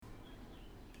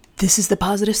This is the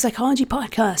Positive Psychology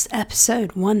Podcast,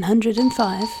 episode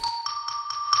 105.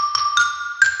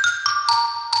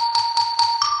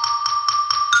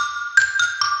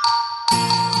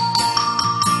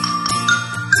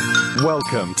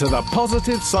 Welcome to the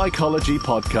Positive Psychology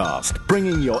Podcast,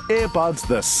 bringing your earbuds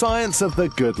the science of the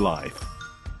good life.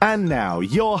 And now,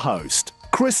 your host,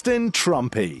 Kristen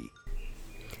Trumpy.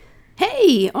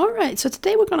 Hey, alright, so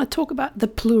today we're going to talk about the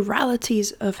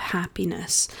pluralities of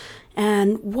happiness.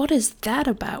 And what is that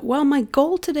about? Well, my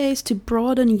goal today is to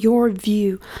broaden your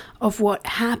view of what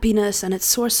happiness and its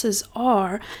sources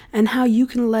are and how you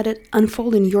can let it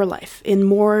unfold in your life in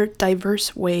more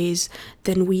diverse ways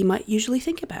than we might usually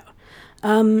think about.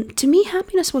 To me,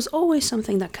 happiness was always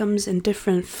something that comes in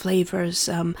different flavors.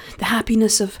 The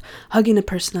happiness of hugging a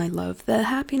person I love, the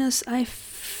happiness I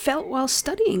felt while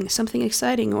studying something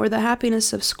exciting, or the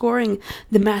happiness of scoring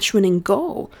the match-winning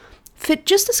goal fit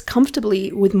just as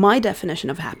comfortably with my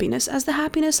definition of happiness as the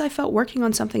happiness I felt working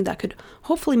on something that could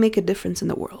hopefully make a difference in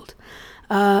the world.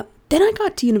 Then I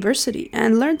got to university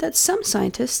and learned that some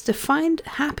scientists defined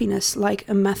happiness like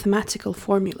a mathematical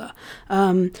formula.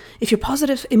 If your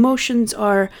positive emotions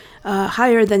are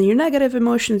higher than your negative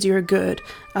emotions, you're good,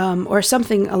 or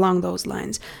something along those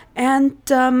lines. And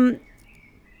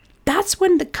that's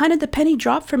when the penny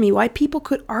dropped for me, why people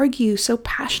could argue so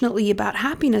passionately about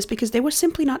happiness, because they were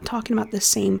simply not talking about the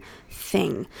same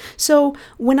thing. So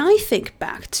when I think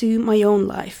back to my own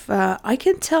life, I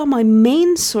can tell my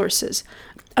main sources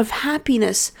of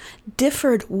happiness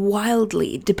differed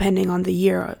wildly depending on the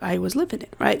year I was living in,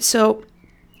 right? So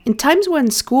in times when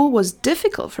school was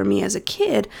difficult for me as a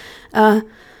kid, a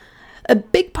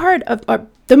big part of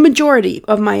the majority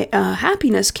of my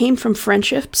happiness came from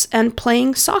friendships and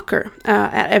playing soccer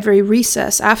at every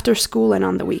recess after school and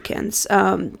on the weekends.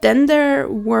 Then there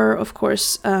were, of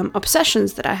course,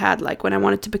 obsessions that I had, like when I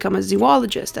wanted to become a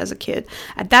zoologist as a kid.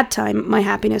 At that time, my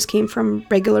happiness came from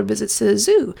regular visits to the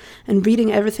zoo and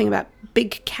reading everything about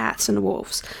big cats and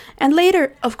wolves. And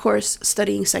later, of course,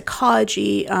 studying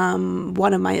psychology.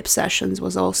 One of my obsessions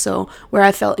was also where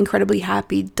I felt incredibly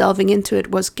happy delving into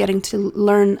it, was getting to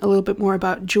learn a little bit more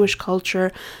about Jewish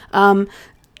culture,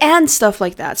 and stuff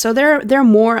like that. So there are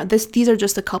more. These are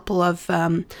just a couple of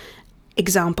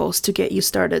examples to get you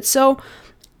started. So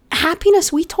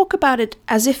happiness, we talk about it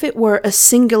as if it were a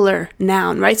singular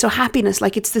noun, right? So happiness,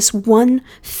 like it's this one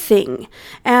thing.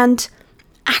 And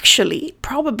actually,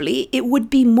 probably it would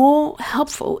be more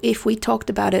helpful if we talked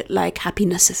about it like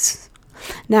happinesses.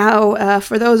 Now,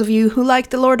 for those of you who like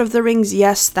The Lord of the Rings,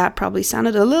 yes, that probably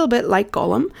sounded a little bit like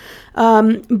Gollum.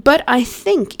 But I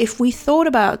think if we thought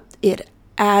about it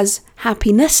as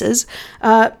happinesses,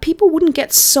 people wouldn't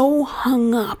get so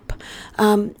hung up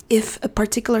if a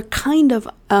particular kind of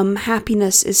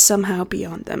happiness is somehow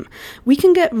beyond them. We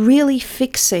can get really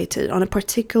fixated on a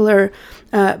particular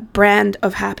brand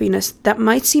of happiness that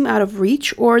might seem out of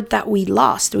reach, or that we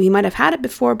lost. We might have had it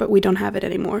before, but we don't have it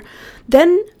anymore.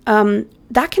 Then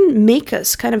that can make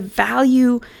us kind of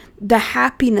value the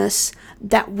happiness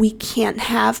that we can't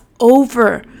have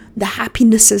over the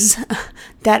happinesses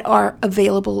that are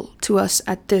available to us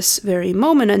at this very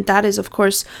moment. And that is, of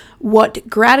course, what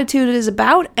gratitude is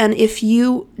about. And if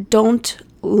you don't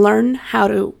learn how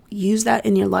to use that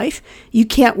in your life, you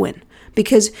can't win,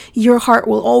 because your heart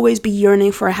will always be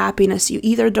yearning for a happiness you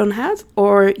either don't have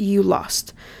or you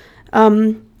lost.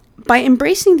 By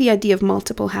embracing the idea of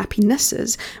multiple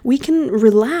happinesses, we can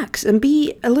relax and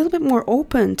be a little bit more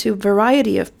open to a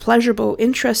variety of pleasurable,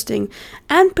 interesting,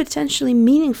 and potentially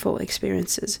meaningful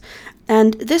experiences.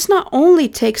 And this not only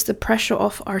takes the pressure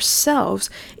off ourselves,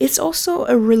 it's also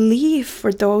a relief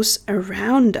for those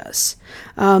around us.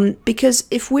 Because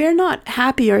if we're not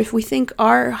happy, or if we think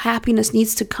our happiness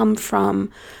needs to come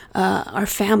from our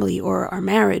family or our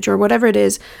marriage or whatever it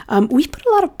is, we put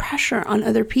a lot of pressure on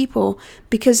other people,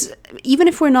 because even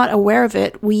if we're not aware of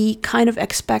it, we kind of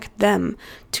expect them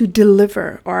to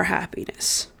deliver our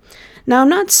happiness. Now, I'm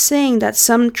not saying that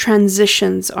some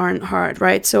transitions aren't hard,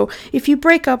 right? So if you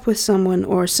break up with someone,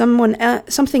 or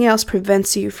something else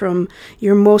prevents you from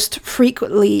your most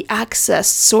frequently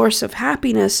accessed source of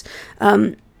happiness,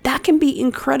 that can be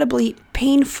incredibly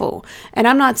painful. And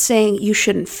I'm not saying you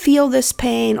shouldn't feel this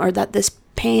pain, or that this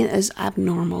pain is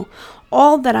abnormal.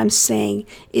 All that I'm saying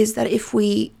is that if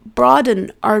we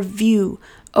broaden our view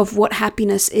of what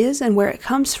happiness is and where it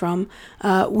comes from,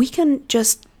 we can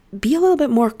just be a little bit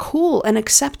more cool and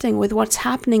accepting with what's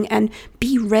happening, and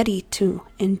be ready to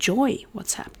enjoy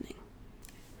what's happening.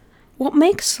 what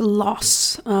makes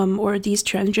loss or these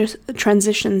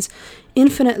transitions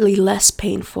infinitely less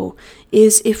painful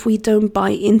is if we don't buy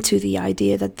into the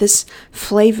idea that this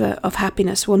flavor of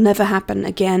happiness will never happen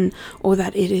again, or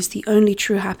that it is the only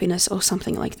true happiness, or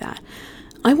something like that.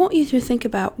 I want you to think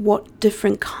about what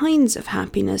different kinds of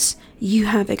happiness you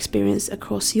have experienced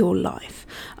across your life.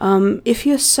 If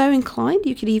you're so inclined,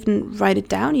 you could even write it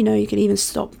down. You can even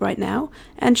stop right now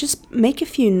and just make a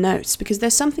few notes, because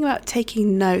there's something about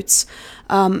taking notes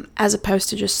as opposed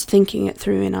to just thinking it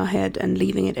through in our head and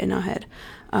leaving it in our head.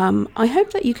 I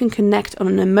hope that you can connect on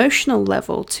an emotional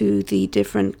level to the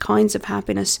different kinds of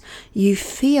happiness you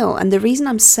feel. And the reason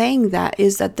I'm saying that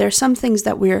is that there are some things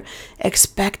that we're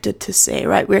expected to say,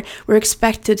 right? We're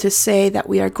expected to say that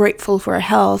we are grateful for our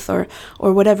health or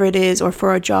whatever it is, or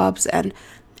for our jobs. And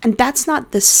that's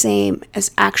not the same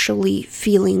as actually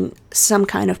feeling some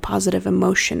kind of positive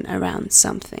emotion around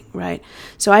something, right?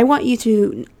 So I want you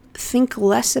to think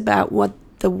less about what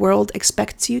the world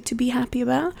expects you to be happy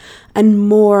about, and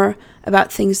more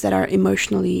about things that are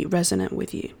emotionally resonant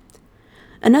with you.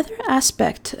 Another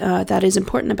aspect that is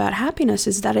important about happiness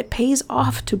is that it pays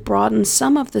off to broaden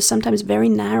some of the sometimes very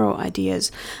narrow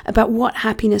ideas about what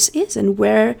happiness is and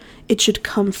where it should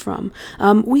come from.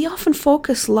 We often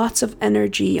focus lots of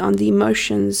energy on the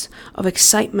emotions of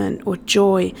excitement or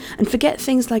joy and forget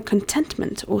things like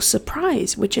contentment or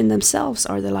surprise, which in themselves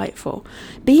are delightful.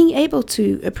 Being able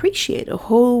to appreciate a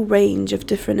whole range of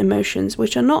different emotions,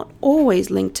 which are not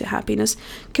always linked to happiness,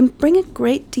 can bring a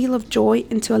great deal of joy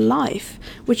into a life,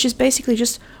 which is basically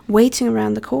just waiting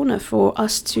around the corner for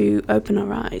us to open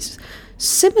our eyes.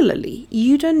 Similarly,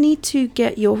 you don't need to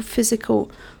get your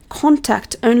physical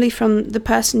contact only from the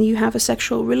person you have a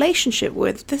sexual relationship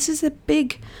with. This is a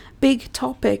big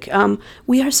topic.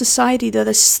 We are a society that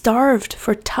is starved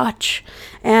for touch,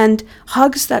 and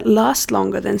hugs that last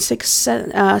longer than 6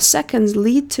 seconds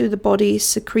lead to the body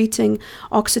secreting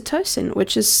oxytocin,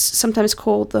 which is sometimes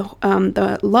called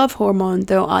the love hormone,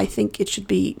 though I think it should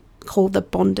be called the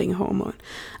bonding hormone.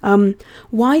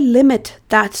 Why limit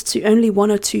that to only 1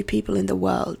 or 2 people in the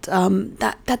world?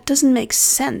 That doesn't make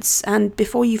sense. And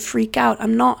before you freak out,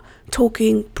 I'm not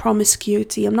talking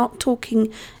promiscuity. I'm not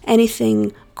talking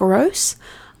anything gross.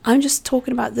 I'm just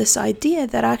talking about this idea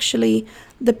that actually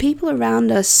the people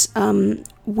around us,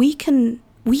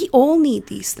 we all need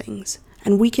these things,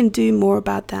 and we can do more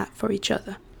about that for each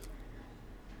other.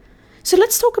 So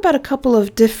let's talk about a couple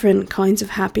of different kinds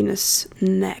of happiness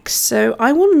next. So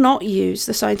I will not use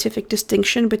the scientific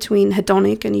distinction between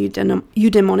hedonic and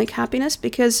eudaimonic happiness,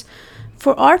 because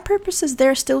for our purposes,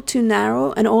 they're still too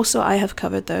narrow, and also I have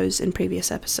covered those in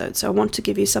previous episodes. So I want to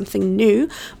give you something new,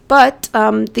 but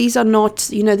these are not,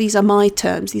 these are my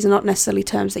terms. These are not necessarily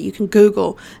terms that you can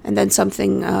Google and then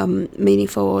something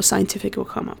meaningful or scientific will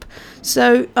come up.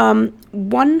 So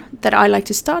one that I like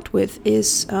to start with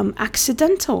is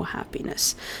accidental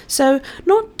happiness. So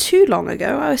not too long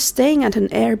ago, I was staying at an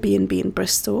Airbnb in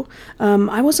Bristol.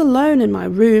 I was alone in my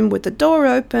room with the door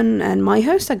open, and my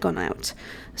host had gone out.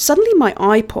 Suddenly my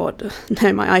iPad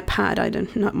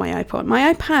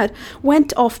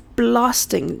went off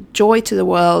blasting Joy to the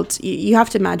World. You have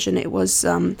to imagine it was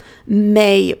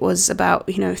May. It was about,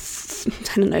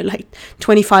 like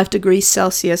 25 degrees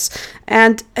Celsius.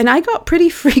 And I got pretty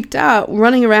freaked out,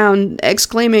 running around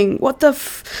exclaiming, "What the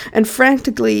f?" and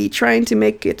frantically trying to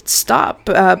make it stop.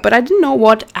 But I didn't know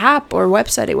what app or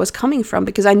website it was coming from,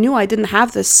 because I knew I didn't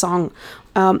have this song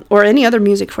or any other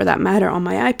music for that matter on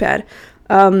my iPad.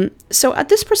 So at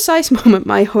this precise moment,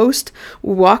 my host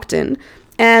walked in,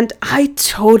 and I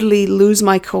totally lose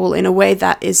my cool in a way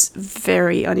that is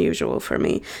very unusual for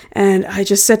me. And I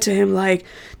just said to him, like,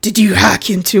 "Did you hack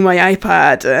into my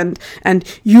iPad? And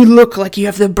you look like you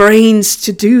have the brains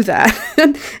to do that."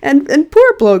 and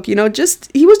poor bloke, he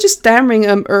was just stammering,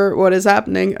 what is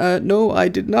happening? No, I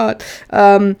did not.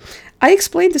 I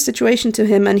explained the situation to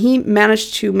him, and he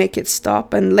managed to make it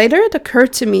stop. And later it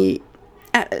occurred to me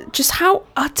just how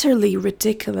utterly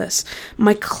ridiculous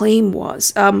my claim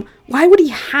was. Why would he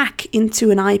hack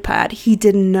into an iPad he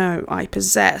didn't know I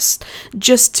possessed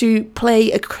just to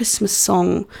play a Christmas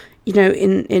song,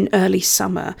 in early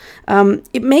summer?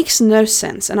 It makes no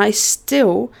sense, and I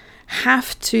still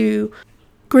have to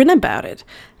grin about it.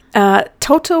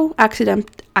 Total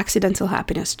accidental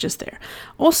happiness just there.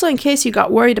 Also, in case you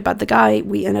got worried about the guy,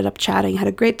 we ended up chatting, had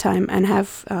a great time, and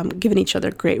have given each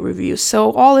other great reviews.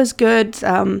 So all is good.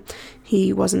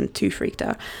 He wasn't too freaked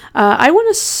out. I want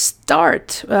to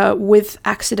start with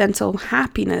accidental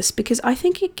happiness, because I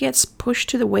think it gets pushed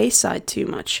to the wayside too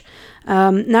much.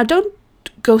 Now, don't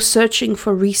go searching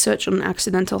for research on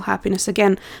accidental happiness.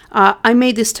 Again, I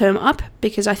made this term up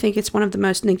because I think it's one of the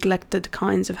most neglected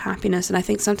kinds of happiness, and I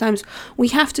think sometimes we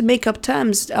have to make up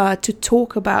terms to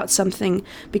talk about something,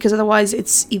 because otherwise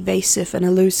it's evasive and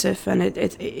elusive, and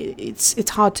it's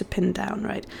hard to pin down,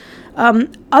 right?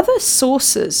 Other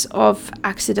sources of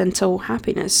accidental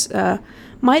happiness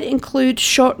might include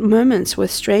short moments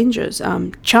with strangers,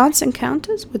 chance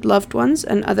encounters with loved ones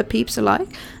and other peeps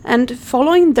alike, and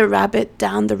following the rabbit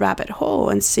down the rabbit hole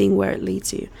and seeing where it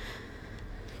leads you.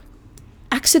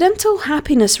 Accidental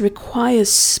happiness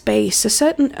requires space, a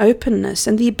certain openness,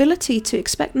 and the ability to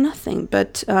expect nothing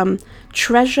but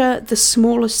treasure the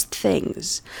smallest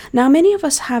things. Now, many of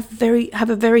us have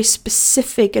a very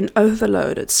specific and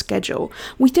overloaded schedule.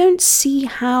 We don't see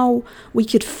how we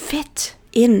could fit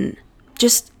in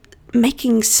just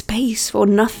making space for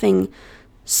nothing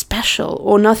special,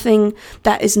 or nothing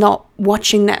that is not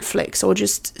watching Netflix or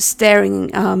just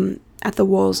staring at the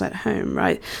walls at home,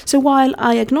 right? So while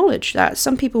I acknowledge that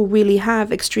some people really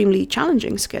have extremely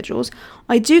challenging schedules,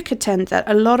 I do contend that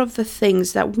a lot of the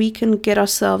things that we can get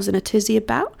ourselves in a tizzy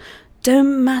about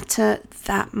don't matter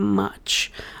that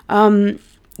much.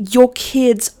 Your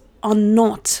kids are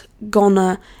not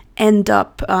gonna end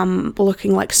up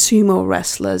looking like sumo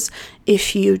wrestlers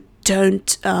if you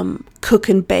don't cook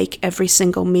and bake every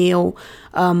single meal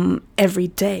every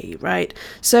day, right?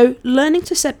 So learning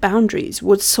to set boundaries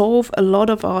would solve a lot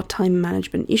of our time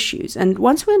management issues. And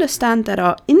once we understand that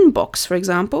our inbox, for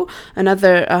example,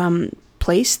 another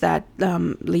place that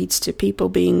leads to people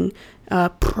being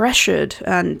pressured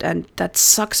and that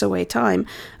sucks away time,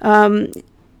 the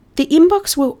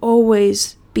inbox will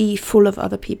always be full of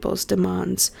other people's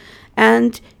demands.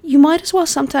 And you might as well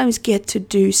sometimes get to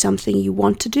do something you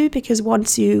want to do, because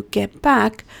once you get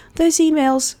back, those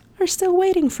emails are still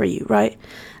waiting for you, right?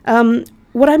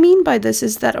 What I mean by this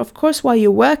is that, of course, while you're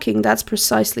working, that's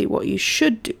precisely what you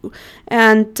should do.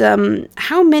 And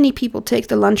how many people take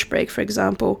the lunch break, for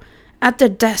example, at their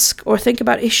desk, or think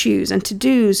about issues and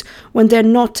to-dos when they're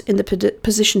not in the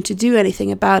position to do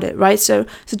anything about it, right? So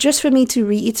just for me to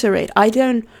reiterate, I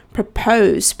don't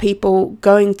propose people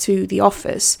going to the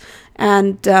office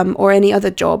and or any other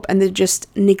job and they're just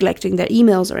neglecting their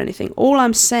emails or anything. All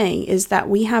I'm saying is that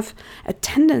we have a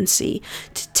tendency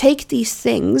to take these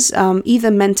things, either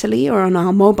mentally or on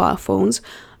our mobile phones,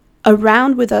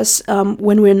 around with us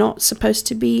when we're not supposed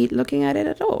to be looking at it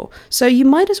at all. So you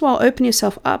might as well open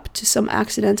yourself up to some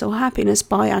accidental happiness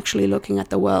by actually looking at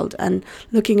the world and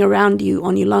looking around you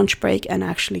on your lunch break and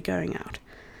actually going out.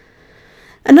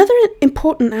 Another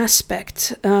important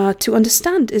aspect to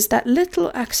understand is that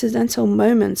little accidental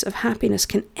moments of happiness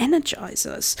can energize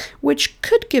us, which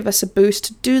could give us a boost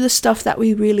to do the stuff that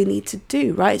we really need to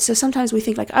do, right? So sometimes we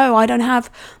think like, oh, I don't have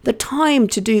the time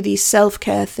to do these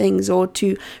self-care things or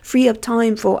to free up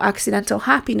time for accidental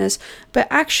happiness. But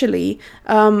actually,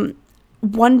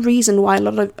 one reason why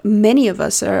many of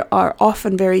us are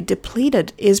often very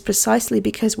depleted is precisely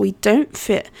because we don't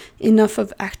fit enough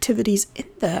of activities in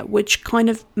there which kind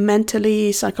of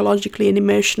mentally, psychologically, and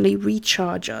emotionally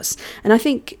recharge us. And I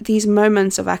think these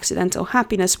moments of accidental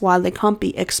happiness, while they can't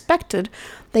be expected,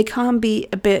 they can be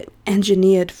a bit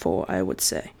engineered for, I would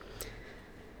say.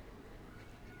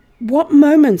 What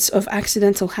moments of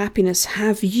accidental happiness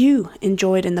have you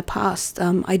enjoyed in the past?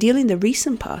 Ideally in the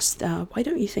recent past. Why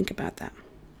don't you think about that?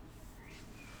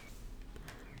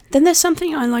 Then there's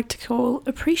something I like to call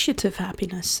appreciative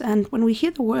happiness. And when we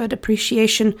hear the word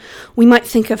appreciation, we might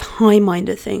think of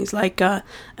high-minded things like a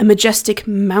majestic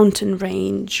mountain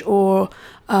range, or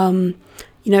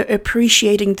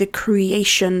appreciating the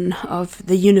creation of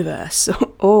the universe,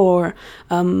 or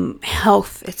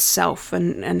health itself,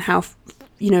 and how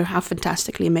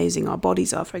fantastically amazing our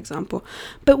bodies are, for example.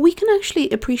 But we can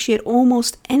actually appreciate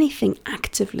almost anything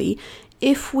actively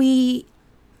if we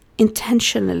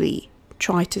intentionally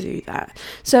try to do that.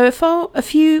 So a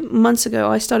few months ago,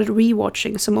 I started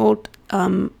rewatching some old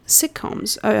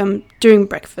sitcoms during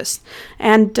breakfast,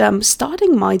 and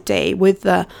starting my day with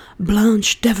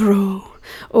Blanche Devereaux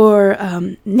or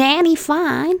Nanny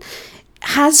Fine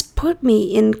has put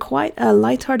me in quite a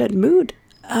lighthearted mood.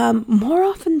 More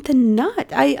often than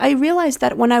not, I realize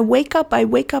that when I wake up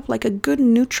like a good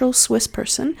neutral Swiss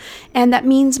person, and that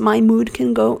means my mood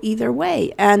can go either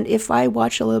way. And if I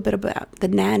watch a little bit about The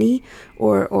Nanny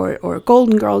or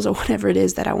Golden Girls or whatever it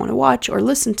is that I want to watch or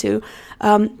listen to,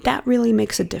 that really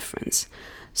makes a difference.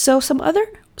 So some other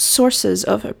sources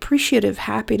of appreciative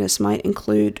happiness might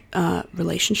include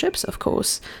relationships, of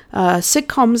course,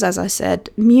 sitcoms, as I said,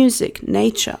 music,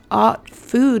 nature, art,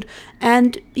 food,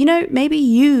 and,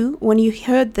 maybe when you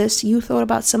heard this, you thought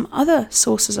about some other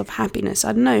sources of happiness.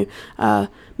 I don't know,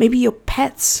 maybe your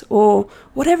pets or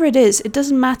whatever it is. It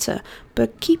doesn't matter,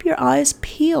 but keep your eyes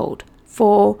peeled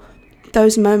for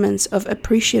those moments of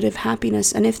appreciative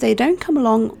happiness, and if they don't come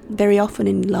along very often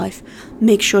in life,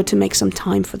 make sure to make some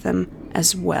time for them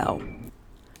as well.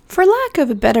 For lack of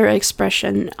a better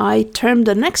expression, I termed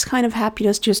the next kind of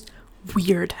happiness just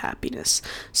weird happiness.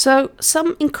 So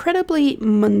some incredibly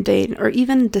mundane or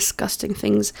even disgusting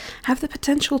things have the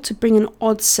potential to bring an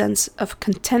odd sense of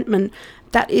contentment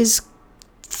that is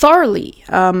thoroughly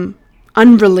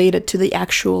unrelated to the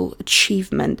actual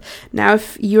achievement. Now,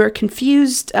 if you're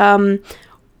confused, I'll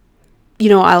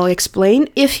explain.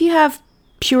 If you have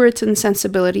Puritan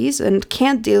sensibilities and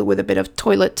can't deal with a bit of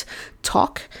toilet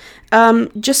talk,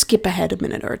 just skip ahead a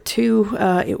minute or two.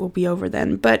 It will be over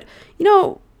then. But,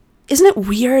 isn't it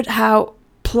weird how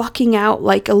plucking out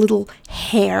like a little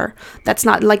hair that's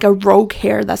not like a rogue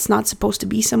hair that's not supposed to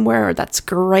be somewhere, or that's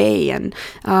gray, and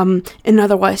an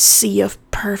otherwise sea of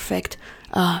perfect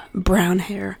brown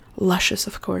hair, luscious,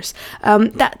 of course.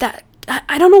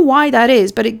 I don't know why that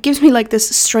is, but it gives me like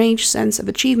this strange sense of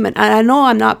achievement. And I know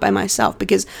I'm not by myself,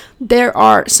 because there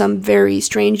are some very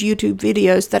strange YouTube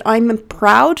videos that I'm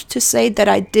proud to say that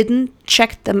I didn't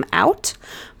check them out,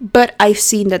 but I've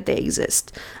seen that they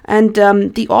exist. And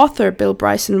the author, Bill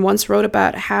Bryson, once wrote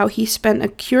about how he spent a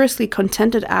curiously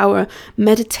contented hour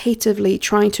meditatively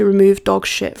trying to remove dog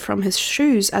shit from his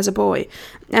shoes as a boy.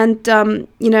 And,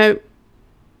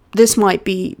 this might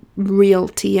be real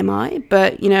TMI,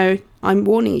 but, I'm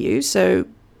warning you, so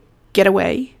get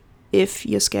away if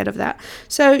you're scared of that.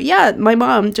 So, yeah, my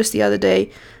mom, just the other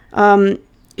day,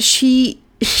 she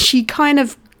kind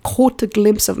of caught a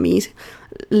glimpse of me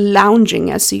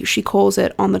lounging, as she calls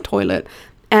it, on the toilet.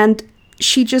 And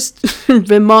she just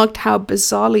remarked how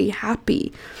bizarrely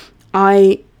happy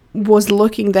I was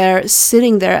looking there,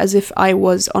 sitting there as if I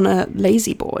was on a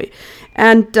lazy boy.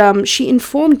 And she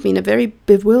informed me in a very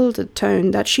bewildered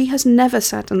tone that she has never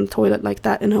sat on the toilet like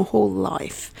that in her whole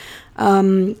life.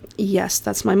 Yes,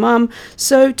 that's my mom.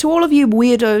 So to all of you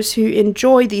weirdos who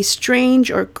enjoy these strange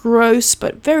or gross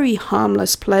but very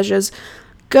harmless pleasures,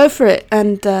 go for it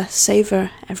and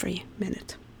savor every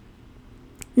minute.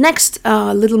 Next,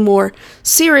 a little more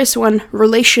serious one,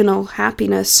 relational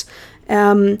happiness.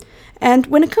 And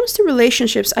when it comes to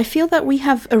relationships, I feel that we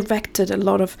have erected a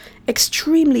lot of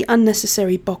extremely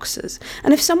unnecessary boxes.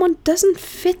 And if someone doesn't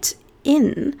fit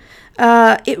in,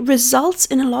 it results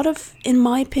in a lot of, in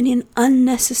my opinion,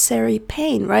 unnecessary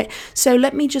pain, right? So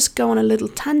let me just go on a little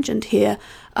tangent here.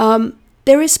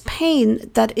 There is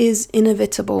pain that is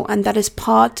inevitable, and that is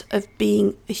part of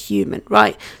being a human,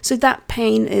 right? So that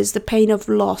pain is the pain of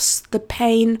loss, the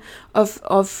pain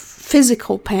of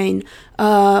physical pain,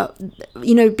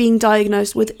 being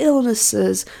diagnosed with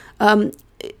illnesses,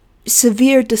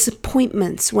 severe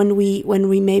disappointments when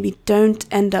we maybe don't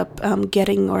end up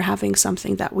getting or having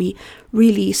something that we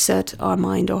really set our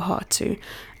mind or heart to.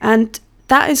 And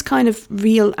that is kind of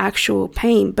real, actual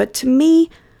pain. But to me,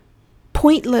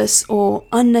 pointless or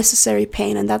unnecessary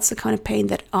pain, and that's the kind of pain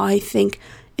that I think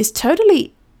is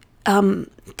totally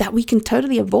that we can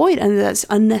totally avoid, and that's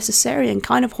unnecessary and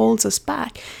kind of holds us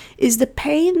back, is the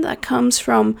pain that comes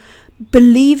from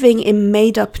believing in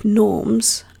made up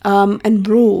norms and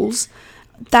rules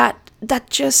that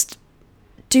just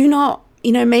do not,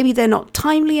 maybe they're not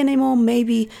timely anymore,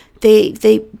 maybe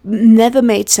they never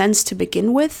made sense to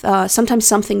begin with. Sometimes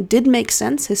something did make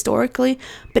sense historically,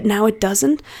 but now it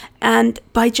doesn't. And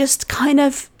by just kind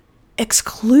of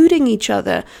excluding each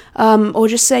other, or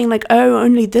just saying like, oh,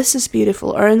 only this is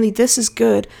beautiful, or only this is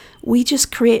good, we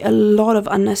just create a lot of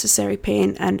unnecessary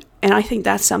pain. And I think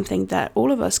that's something that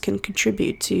all of us can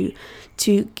contribute to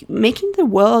making the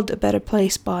world a better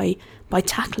place by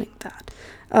tackling that.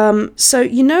 So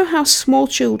how small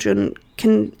children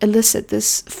can elicit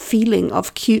this feeling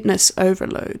of cuteness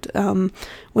overload.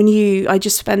 I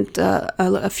just spent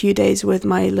a few days with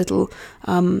my little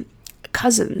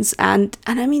cousins, and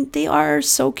I mean, they are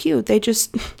so cute. It's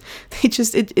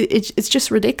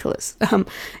just ridiculous.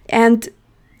 And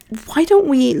why don't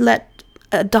we let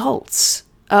adults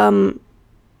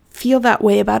feel that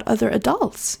way about other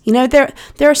adults? There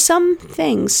are some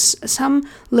things, some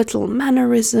little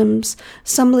mannerisms,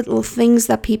 some little things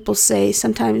that people say,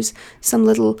 sometimes some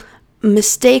little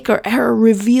mistake or error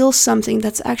reveals something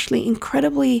that's actually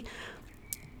incredibly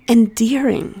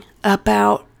endearing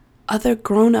about other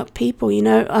grown-up people,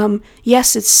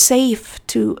 yes, it's safe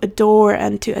to adore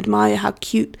and to admire how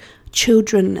cute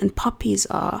children and puppies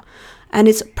are, and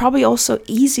it's probably also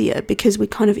easier because we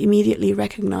kind of immediately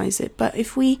recognize it. But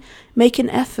if we make an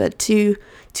effort to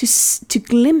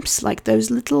glimpse like these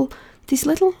little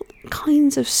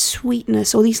kinds of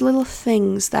sweetness, or these little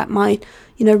things that might,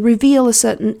 reveal a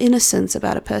certain innocence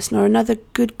about a person or another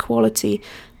good quality,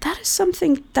 that is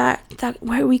something that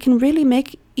where we can really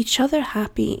make each other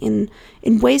happy in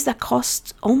ways that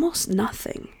cost almost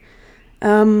nothing.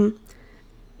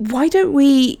 Why don't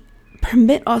we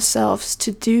permit ourselves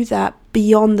to do that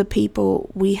beyond the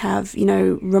people we have,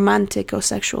 romantic or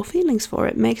sexual feelings for?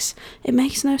 It makes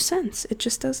no sense. It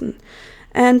just doesn't.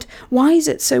 And why is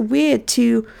it so weird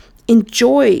to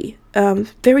enjoy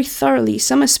very thoroughly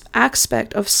some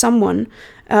aspect of someone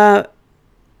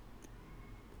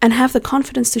and have the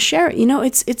confidence to share it?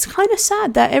 It's kind of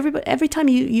sad that every time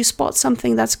you spot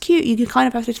something that's cute, you kind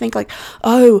of have to think like,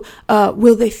 oh,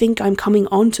 will they think I'm coming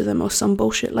on to them or some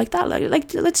bullshit like that?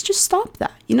 Like let's just stop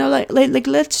that. Like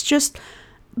let's just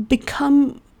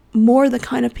become more the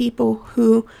kind of people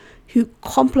who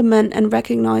compliment and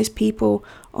recognize people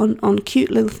on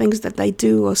cute little things that they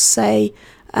do or say,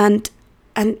 and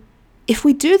if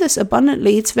we do this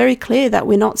abundantly, it's very clear that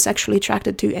we're not sexually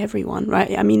attracted to everyone,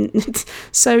 right? I mean,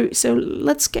 so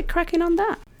let's get cracking on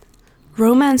that.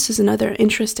 Romance is another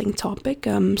interesting topic.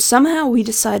 Somehow we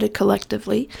decided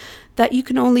collectively that you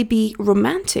can only be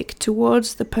romantic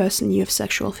towards the person you have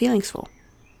sexual feelings for.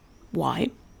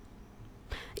 Why?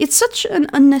 It's such an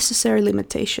unnecessary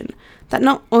limitation that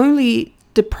not only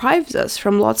deprives us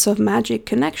from lots of magic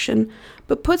connection,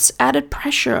 but puts added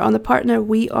pressure on the partner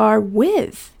we are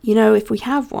with, if we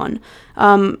have one.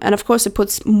 And of course, it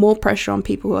puts more pressure on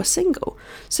people who are single.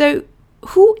 So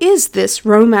who is this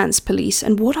romance police,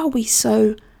 and what are we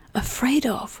so afraid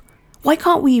of? Why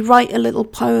can't we write a little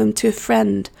poem to a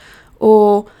friend,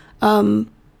 or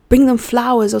bring them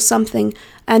flowers or something,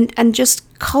 and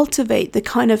just cultivate the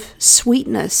kind of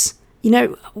sweetness?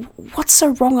 What's so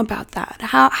wrong about that?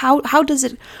 How does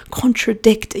it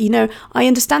contradict? I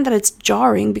understand that it's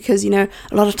jarring because, a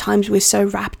lot of times we're so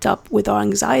wrapped up with our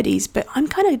anxieties, but I'm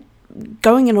kind of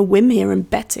going on a whim here and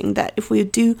betting that if we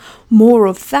do more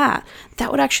of that, that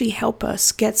would actually help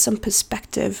us get some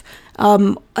perspective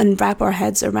and wrap our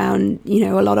heads around,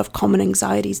 a lot of common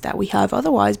anxieties that we have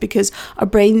otherwise, because our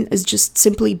brain is just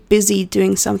simply busy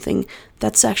doing something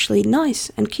that's actually nice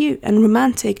and cute and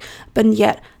romantic, but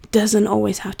yet doesn't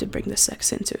always have to bring the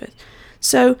sex into it.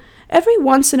 So every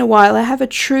once in a while, I have a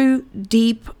true,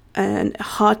 deep, and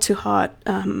heart-to-heart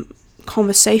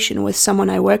conversation with someone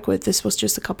I work with. This was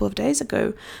just a couple of days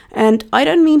ago, and I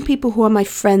don't mean people who are my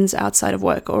friends outside of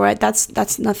work. All right,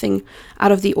 that's nothing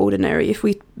out of the ordinary. If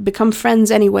we become friends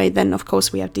anyway, then of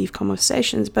course we have deep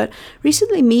conversations. But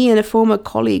recently, me and a former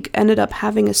colleague ended up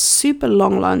having a super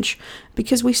long lunch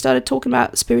because we started talking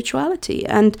about spirituality,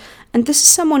 and this is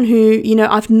someone who,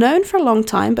 I've known for a long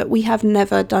time, but we have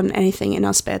never done anything in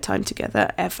our spare time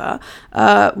together ever.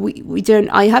 We don't.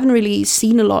 I haven't really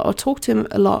seen a lot or talked to him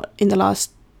a lot in the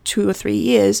last 2 or 3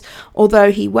 years,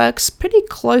 although he works pretty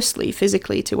closely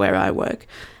physically to where I work.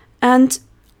 And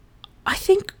I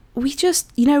think we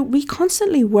just, we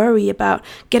constantly worry about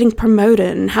getting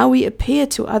promoted and how we appear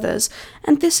to others,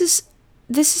 and this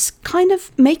is kind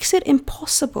of makes it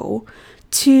impossible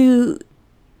to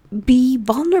be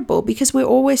vulnerable, because we're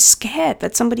always scared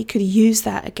that somebody could use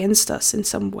that against us in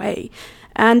some way.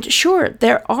 And sure,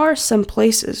 there are some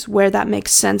places where that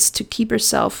makes sense to keep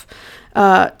yourself,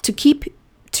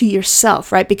 to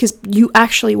yourself, right? Because you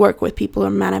actually work with people who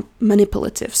are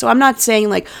manipulative. So I'm not saying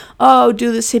like, oh,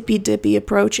 do this hippy dippy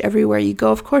approach everywhere you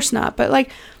go. Of course not. But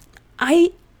like,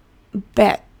 I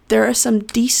bet there are some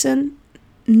decent,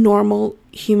 normal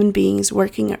human beings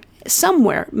working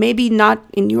somewhere, maybe not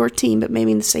in your team, but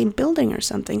maybe in the same building or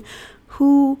something,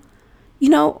 who, you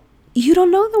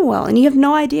don't know them well and you have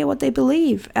no idea what they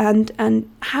believe. And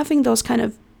having those kind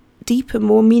of deeper,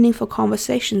 more meaningful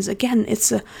conversations, again,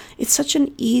 it's such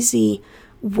an easy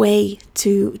way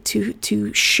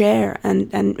to share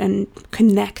and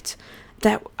connect,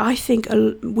 that I think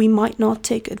we might not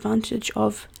take advantage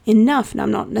of enough. And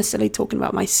I'm not necessarily talking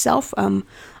about myself.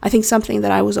 I think something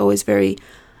that I was always very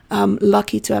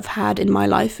lucky to have had in my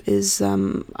life is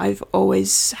I've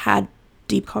always had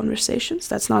deep conversations.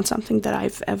 That's not something that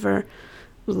I've ever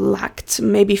lacked,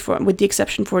 maybe with the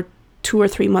exception for 2 or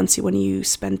 3 months when you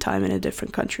spend time in a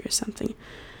different country or something.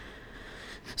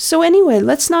 So anyway,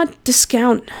 let's not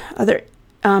discount other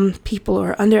people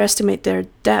or underestimate their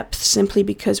depth simply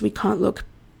because we can't look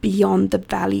beyond the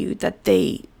value that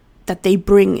they that they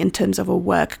bring in terms of a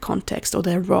work context or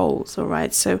their roles, all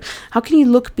right? So how can you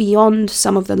look beyond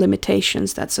some of the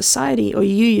limitations that society or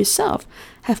you yourself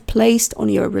have placed on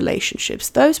your relationships?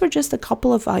 Those were just a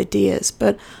couple of ideas,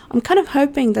 but I'm kind of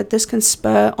hoping that this can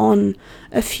spur on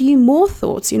a few more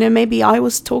thoughts. Maybe I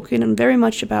was talking very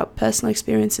much about personal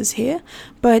experiences here,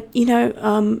 but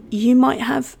you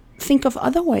might think of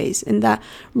other ways in that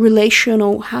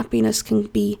relational happiness can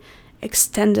be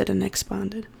extended and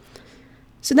expanded.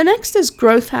 So the next is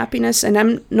growth happiness, and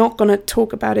I'm not going to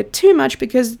talk about it too much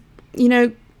because,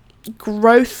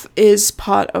 growth is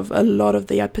part of a lot of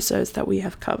the episodes that we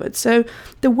have covered. So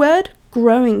the word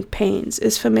growing pains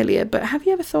is familiar, but have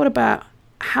you ever thought about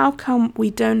how come we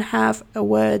don't have a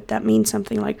word that means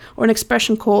something like, or an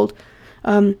expression called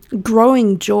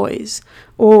growing joys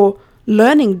or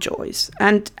learning joys?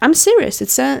 And I'm serious, it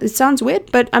sounds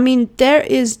weird, but I mean, there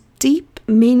is deep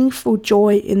meaningful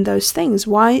joy in those things.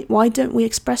 Why don't we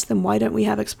express them? Why don't we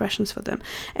have expressions for them?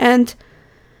 And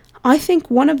I think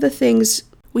one of the things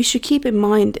we should keep in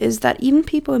mind is that even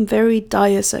people in very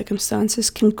dire circumstances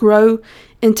can grow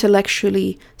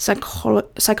intellectually,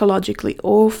 psychologically,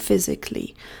 or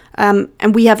physically.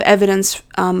 And we have evidence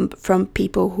from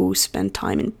people who spent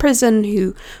time in prison,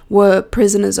 who were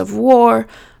prisoners of war,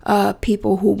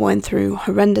 people who went through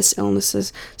horrendous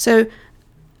illnesses. So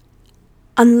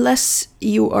unless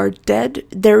you are dead,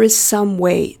 there is some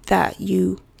way that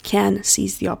you can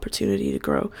seize the opportunity to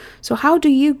grow. So how do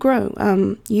you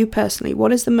grow? You personally,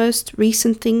 what is the most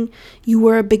recent thing you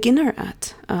were a beginner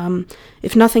at?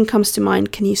 If nothing comes to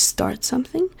mind, can you start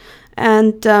something?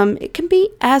 And it can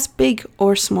be as big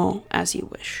or small as you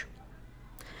wish.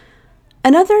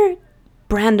 Another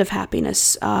brand of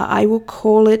happiness, I will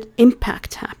call it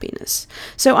impact happiness.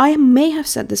 So I may have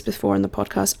said this before in the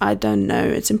podcast, I don't know.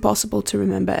 It's impossible to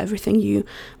remember everything you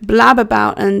blab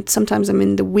about, and sometimes I'm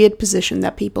in the weird position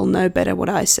that people know better what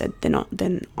I said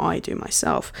than I do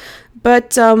myself.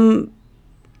 But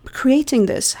creating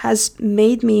this has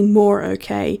made me more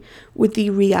okay with the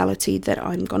reality that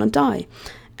I'm gonna die.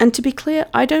 And to be clear,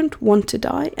 I don't want to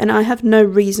die, and I have no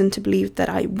reason to believe that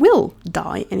I will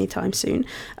die anytime soon.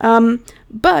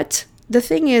 But the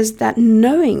thing is that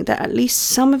knowing that at least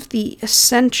some of the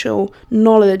essential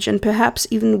knowledge and perhaps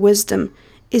even wisdom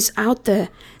is out there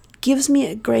gives me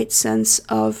a great sense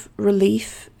of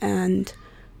relief and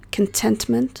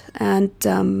contentment. And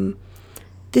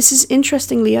this is,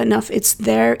 interestingly enough, it's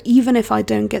there even if I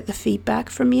don't get the feedback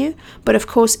from you. But of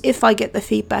course, if I get the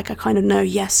feedback, I kind of know,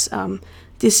 yes,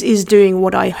 this is doing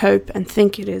what I hope and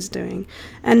think it is doing.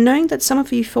 And knowing that some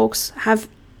of you folks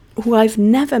who I've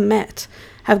never met,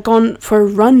 have gone for a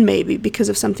run maybe because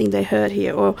of something they heard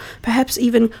here, or perhaps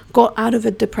even got out of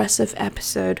a depressive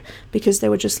episode because they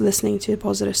were just listening to a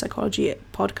positive psychology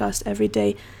podcast every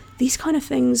day. These kind of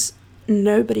things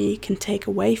nobody can take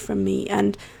away from me.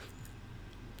 And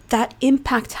that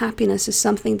impact happiness is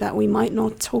something that we might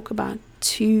not talk about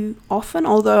too often,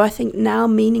 although I think now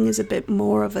meaning is a bit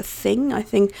more of a thing. I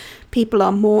think people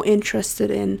are more interested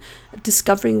in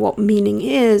discovering what meaning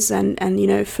is, and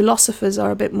philosophers are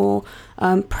a bit more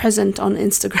present on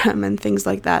Instagram and things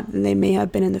like that than they may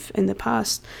have been in the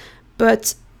past.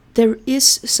 But there is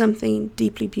something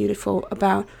deeply beautiful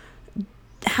about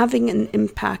having an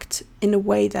impact in a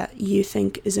way that you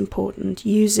think is important,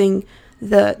 using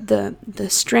the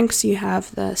strengths you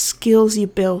have, the skills you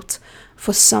built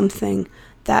for something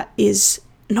that is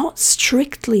not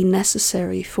strictly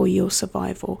necessary for your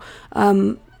survival.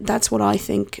 That's what I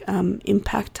think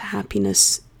impact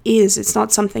happiness is. It's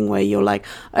not something where you're like,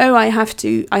 oh, I have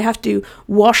to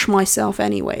wash myself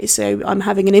anyway, so I'm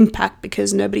having an impact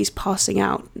because nobody's passing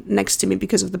out next to me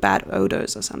because of the bad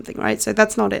odors or something, right? So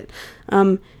that's not it.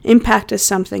 Impact is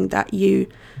something that you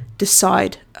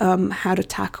decide how to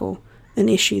tackle an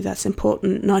issue that's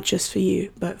important, not just for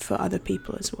you, but for other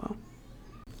people as well.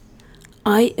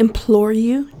 I implore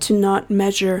you to not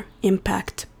measure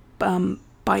impact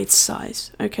by its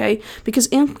size, okay? Because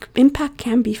impact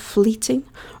can be fleeting,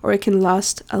 or it can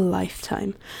last a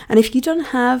lifetime. And if you don't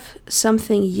have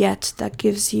something yet that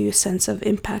gives you a sense of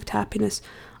impact happiness,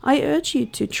 I urge you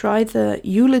to try the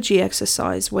eulogy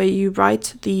exercise, where you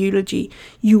write the eulogy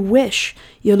you wish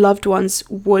your loved ones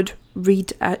would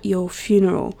read at your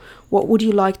funeral. What would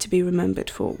you like to be remembered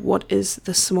for? What is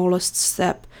the smallest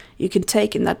step you can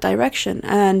take in that direction?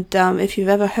 And if you've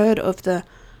ever heard of the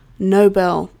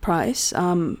Nobel Prize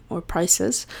or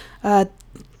prices,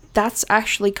 that's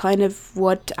actually kind of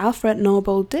what Alfred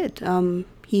Nobel did.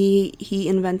 He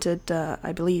invented,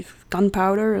 I believe,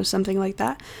 gunpowder or something like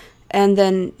that. And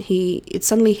then it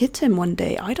suddenly hit him one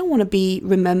day. I don't want to be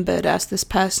remembered as this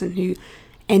person who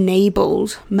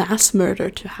enabled mass murder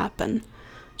to happen.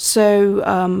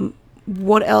 So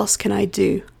what else can I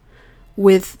do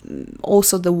with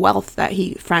also the wealth that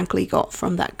he frankly got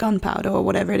from that gunpowder or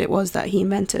whatever it was that he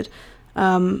invented?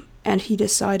 And he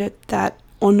decided that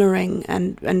honoring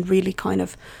and really kind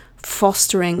of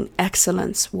fostering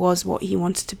excellence was what he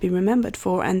wanted to be remembered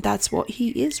for, and that's what he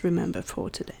is remembered for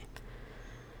today.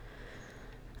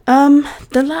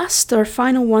 The last or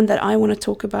final one that I want to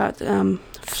talk about,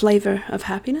 flavor of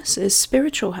happiness, is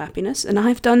spiritual happiness. And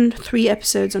I've done 3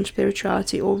 episodes on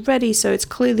spirituality already, so it's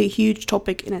clearly a huge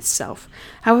topic in itself.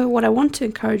 However, what I want to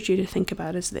encourage you to think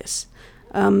about is this.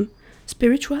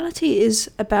 Spirituality is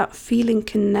about feeling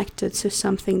connected to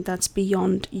something that's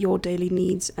beyond your daily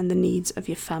needs and the needs of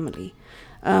your family.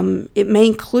 It may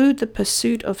include the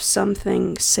pursuit of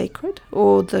something sacred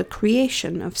or the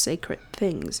creation of sacred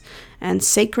things. And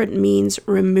sacred means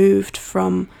removed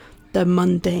from the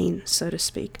mundane, so to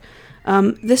speak.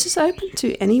 This is open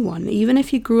to anyone, even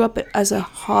if you grew up as a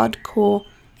hardcore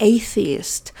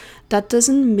atheist. That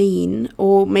doesn't mean,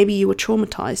 or maybe you were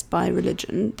traumatized by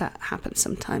religion, that happens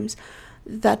sometimes.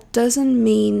 That doesn't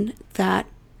mean that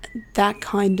that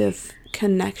kind of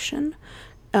connection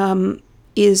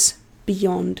is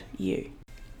beyond you.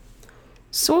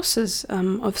 Sources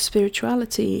of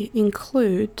spirituality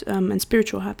include, and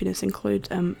spiritual happiness include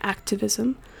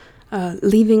activism,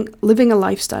 living a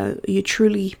lifestyle you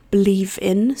truly believe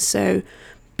in. So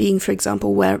being, for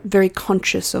example, very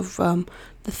conscious of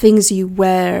the things you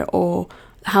wear or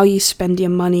how you spend your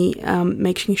money,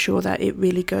 making sure that it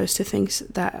really goes to things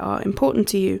that are important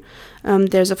to you.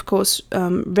 There's, of course,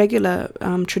 regular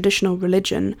traditional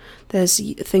religion. There's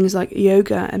things like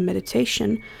yoga and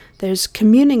meditation. There's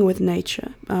communing with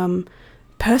nature.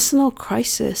 Personal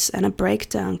crisis and a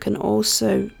breakdown can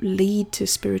also lead to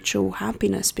spiritual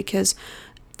happiness because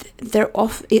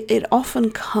it often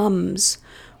comes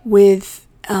with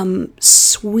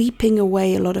sweeping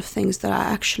away a lot of things that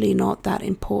are actually not that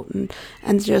important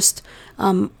and just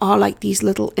are like these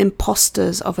little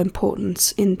imposters of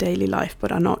importance in daily life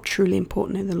but are not truly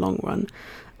important in the long run.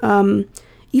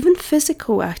 Even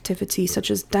physical activities such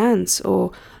as dance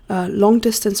or long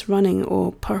distance running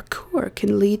or parkour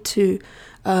can lead to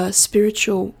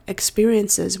spiritual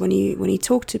experiences. When you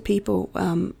talk to people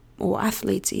or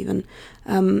athletes even,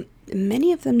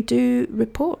 many of them do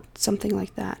report something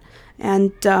like that.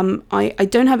 And I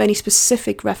don't have any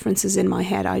specific references in my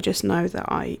head. I just know that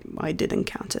I did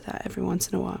encounter that every once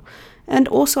in a while. And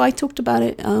also I talked about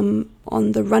it on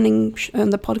the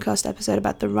podcast episode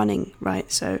about the running,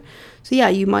 right? So yeah,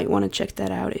 you might want to check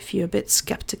that out if you're a bit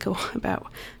skeptical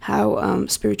about how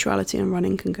spirituality and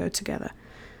running can go together.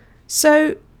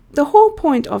 So the whole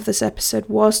point of this episode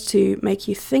was to make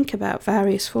you think about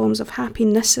various forms of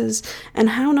happinesses and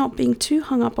how not being too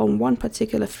hung up on one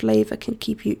particular flavor can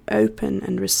keep you open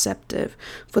and receptive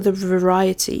for the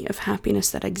variety of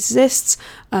happiness that exists.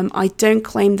 I don't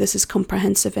claim this is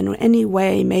comprehensive in any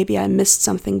way. Maybe I missed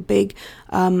something big.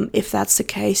 If that's the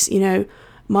case,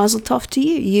 mazel tov to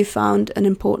you. You found an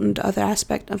important other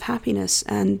aspect of happiness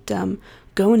and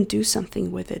go and do something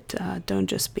with it. Don't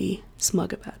just be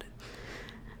smug about it.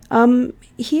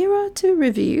 Here are 2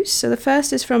 reviews. So the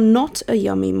first is from Not a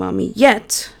Yummy Mummy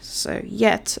Yet. So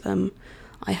yet,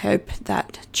 I hope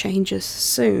that changes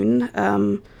soon.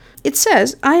 It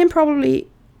says, I am probably...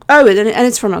 Oh, and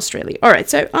it's from Australia. All right,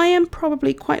 so I am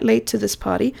probably quite late to this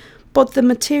party, but the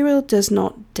material does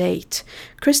not date.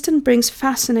 Kristen brings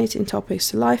fascinating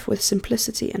topics to life with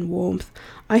simplicity and warmth.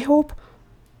 I hope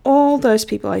all those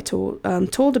people I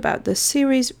told about this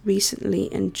series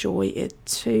recently enjoy it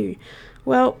too.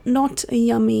 Well, not a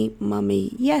yummy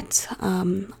mummy yet.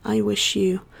 I wish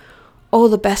you all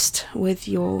the best with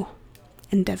your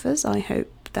endeavors. I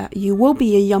hope that you will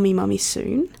be a yummy mummy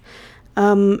soon.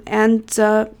 I'm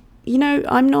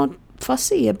not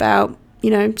fussy about,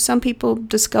 some people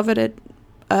discovered it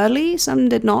early, some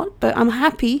did not, but I'm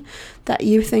happy that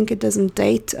you think it doesn't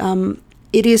date.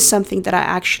 It is something that I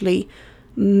actually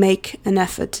make an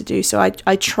effort to do. So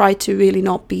I try to really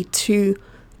not be too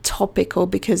topical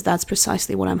because that's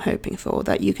precisely what I'm hoping for,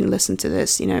 that you can listen to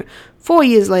this 4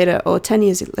 years later or 10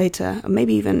 years later or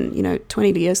maybe even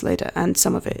 20 years later and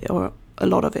some of it or a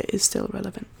lot of it is still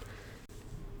relevant.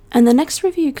 And the next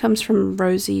review comes from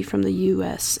Rosie from the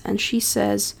US, and she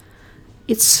says,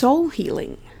 it's soul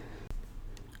healing.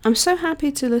 I'm so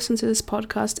happy to listen to this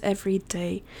podcast every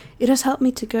day. It has helped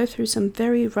me to go through some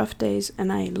very rough days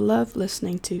and I love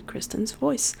listening to Kristen's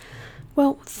voice.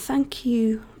 Well, thank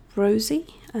you, Rosie.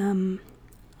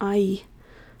 I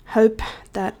hope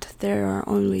that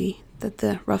that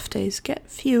the rough days get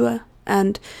fewer,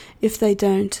 and if they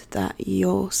don't, that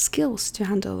your skills to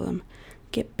handle them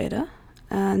get better.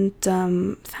 And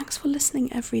thanks for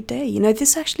listening every day. You know,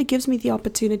 this actually gives me the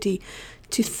opportunity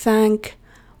to thank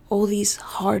all these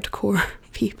hardcore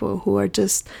people who are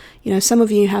just, you know, some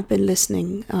of you have been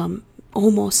listening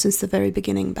almost since the very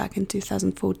beginning, back in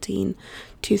 2014,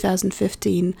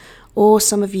 2015, or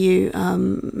some of you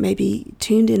maybe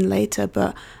tuned in later,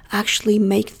 but actually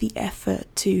make the effort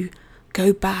to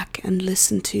go back and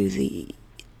listen to the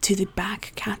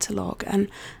back catalogue, and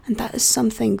that is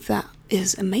something that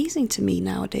is amazing to me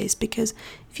nowadays, because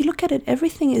if you look at it,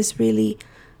 everything is really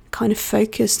kind of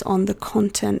focused on the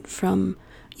content from,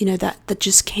 you know, that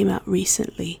just came out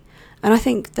recently. And I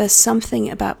think there's something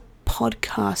about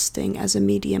podcasting as a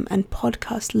medium, and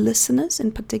podcast listeners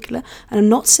in particular, and I'm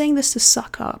not saying this to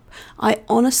suck up, I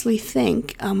honestly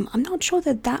think I'm not sure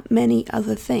that many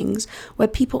other things where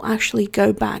people actually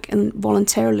go back and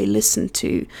voluntarily listen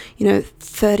to, you know,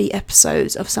 30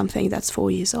 episodes of something that's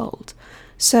 4 years old.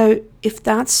 So if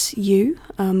that's you,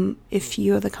 if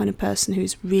you're the kind of person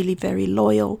who's really very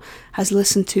loyal, has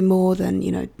listened to more than,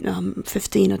 you know,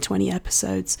 15 or 20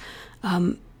 episodes,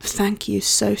 thank you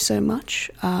so much.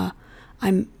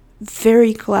 I'm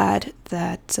very glad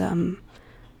that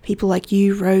people like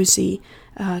you, Rosie,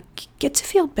 get to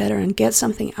feel better and get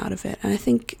something out of it. And I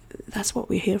think that's what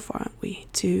we're here for, aren't we?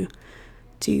 To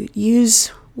use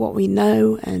what we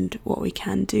know and what we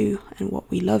can do and what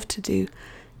we love to do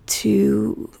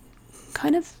to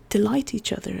kind of delight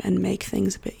each other and make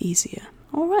things a bit easier.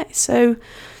 All right, so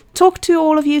talk to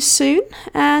all of you soon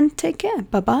and take care.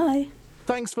 Bye-bye.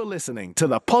 Thanks for listening to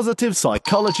the Positive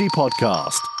Psychology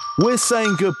Podcast. We're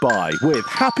saying goodbye with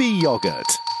happy yogurt.